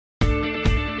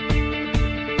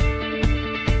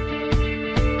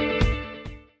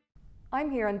I'm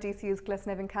here on DCU's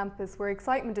Glasnevin campus where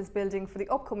excitement is building for the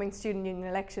upcoming student union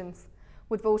elections.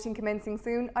 With voting commencing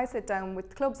soon, I sat down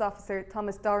with clubs officer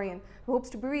Thomas Dorian, who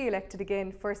hopes to be re-elected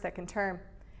again for a second term.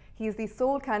 He is the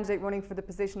sole candidate running for the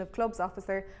position of clubs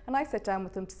officer, and I sat down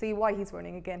with him to see why he's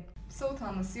running again. So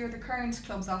Thomas, you're the current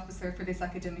clubs officer for this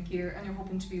academic year and you're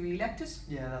hoping to be re-elected?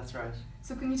 Yeah, that's right.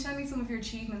 So can you tell me some of your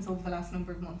achievements over the last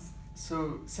number of months?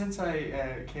 So since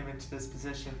I came into this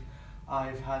position,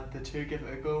 I've had the 2 Give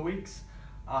It a Go weeks.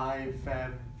 I've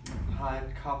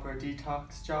had copper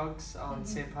detox jogs on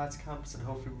St. Pat's campus, and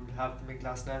hopefully we'll have them in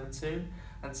Glasnevin soon.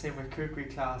 And same with cookery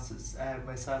classes.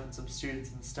 Myself and some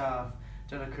students and staff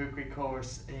done a cookery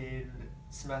course in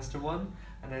semester 1,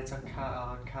 and it's on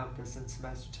campus in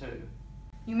semester 2.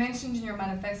 You mentioned in your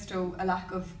manifesto a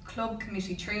lack of club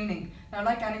committee training. Now,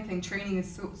 like anything, training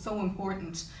is so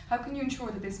important. How can you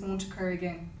ensure that this won't occur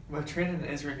again? Well, training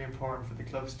is really important for the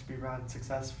clubs to be run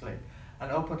successfully.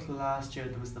 And up until last year,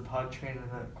 there was the pod training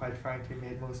that, quite frankly,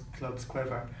 made most clubs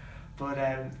quiver. But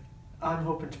I'm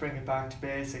hoping to bring it back to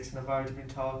basics, and I've already been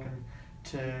talking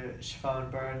to Siobhan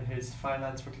Byrne, who's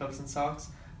finance for clubs and socks,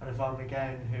 and Yvonne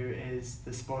McGowan, who is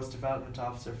the sports development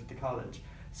officer for the college.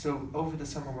 So over the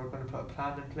summer we're going to put a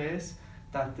plan in place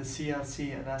that the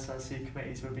CLC and SLC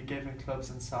committees will be giving clubs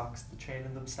and socks the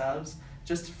training themselves,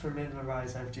 just to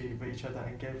familiarise everybody with each other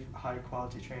and give high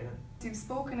quality training. You've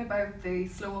spoken about the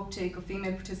slow uptake of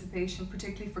female participation,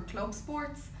 particularly for club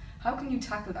sports. How can you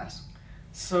tackle that?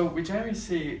 So we generally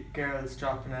see girls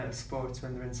dropping out of sports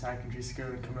when they're in secondary school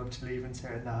and coming up to leavings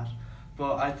here and that.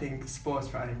 But I think sports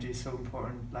for IMG is so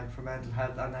important, like for mental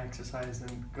health and exercise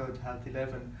and good healthy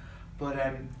living. But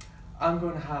I'm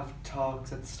going to have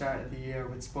talks at the start of the year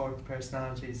with sport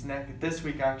personalities. This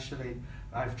week actually,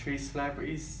 I have 3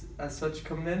 celebrities as such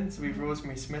coming in. So we've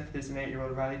Rosemary Smith, who's an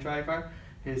 8-year-old rally driver,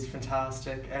 who's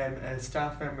fantastic. A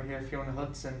staff member here, Fiona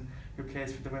Hudson, who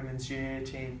plays for the women's GA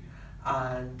team,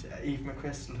 and Eve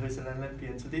McChrystal, who's an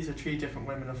Olympian. So these are 3 different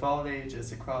women of all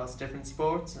ages across different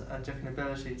sports and different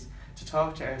abilities to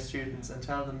talk to our students and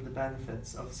tell them the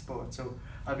benefits of sport. So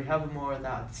I'll be having more of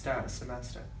that at the start of the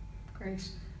semester. Great.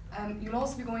 You'll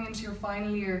also be going into your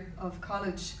final year of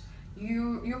college.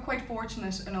 You're quite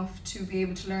fortunate enough to be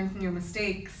able to learn from your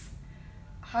mistakes.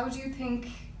 How do you think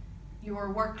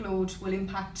your workload will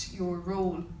impact your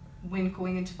role when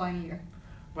going into final year?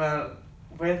 Well,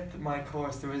 with my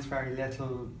course there is very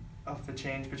little of a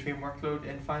change between workload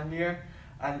in final year,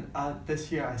 and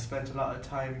this year I spent a lot of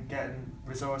time getting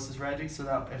resources ready so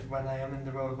that if when I am in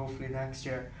the role hopefully next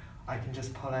year I can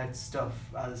just pull out stuff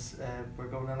as we're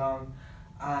going along.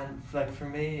 And like for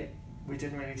me, we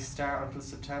didn't really start until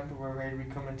September, where we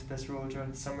come into this role during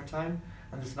the summertime,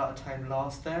 and there's a lot of time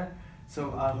lost there.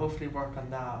 So I'll hopefully work on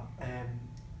that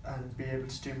and be able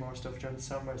to do more stuff during the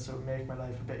summer, so it'll make my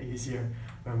life a bit easier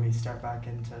when we start back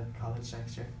into college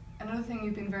next year. Another thing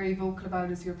you've been very vocal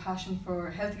about is your passion for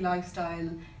healthy lifestyle,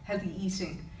 healthy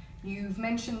eating. You've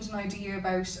mentioned an idea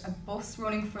about a bus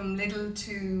running from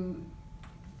Lidl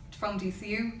from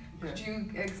DCU. Could you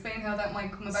explain how that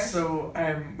might come about? So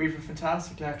we have a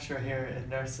fantastic lecturer here in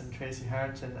nursing, Tracy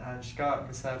Harrington, and she got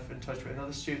myself in touch with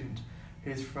another student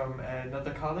who's from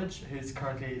another college who's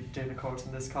currently doing a course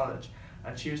in this college,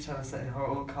 and she was telling us that in her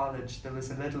old college there was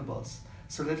a Lidl bus.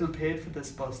 So Lidl paid for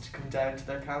this bus to come down to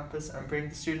their campus and bring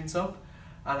the students up,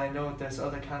 and I know there's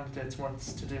other candidates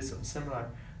wants to do something similar.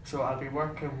 So I'll be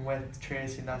working with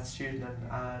Tracy, that student,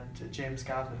 and James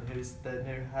Gavin, who's the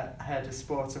new head of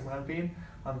sports and wellbeing,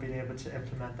 on being able to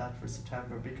implement that for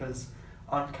September, because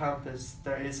on campus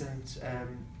there isn't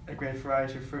a great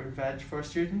variety of fruit and veg for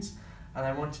students, and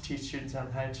I want to teach students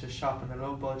on how to shop on a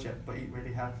low budget but eat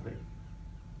really healthily.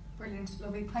 Brilliant,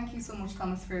 lovely. Thank you so much,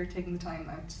 Thomas, for taking the time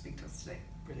out to speak to us today.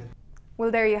 Brilliant. Well,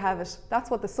 there you have it.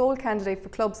 That's what the sole candidate for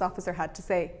clubs officer had to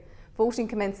say. Voting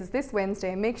commences this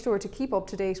Wednesday, and make sure to keep up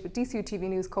to date with DCU TV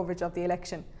News coverage of the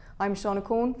election. I'm Shauna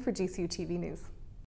Cohn for DCU TV News.